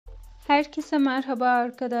Herkese merhaba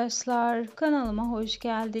arkadaşlar. Kanalıma hoş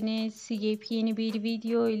geldiniz. Yepyeni bir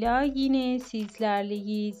videoyla yine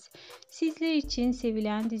sizlerleyiz. Sizler için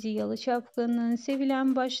sevilen dizi Yalı Çapkını'nın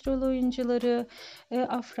sevilen başrol oyuncuları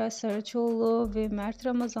Afra Saraçoğlu ve Mert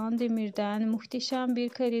Ramazan Demir'den muhteşem bir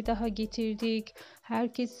kare daha getirdik.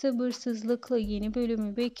 Herkes sabırsızlıkla yeni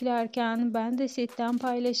bölümü beklerken ben de setten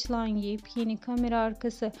paylaşılan yepyeni kamera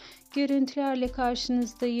arkası görüntülerle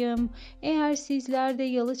karşınızdayım. Eğer sizler de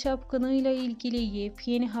Yalı Çapkını ile ilgili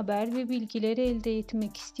yepyeni haber ve bilgiler elde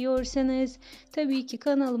etmek istiyorsanız tabii ki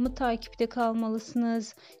kanalımı takipte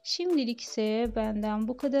kalmalısınız. Şimdilik ise benden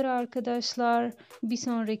bu kadar arkadaşlar. Bir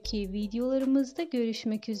sonraki videolarımızda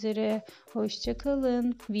görüşmek üzere. Hoşça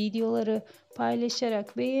kalın. Videoları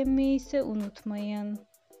paylaşarak beğenmeyi ise unutmayın.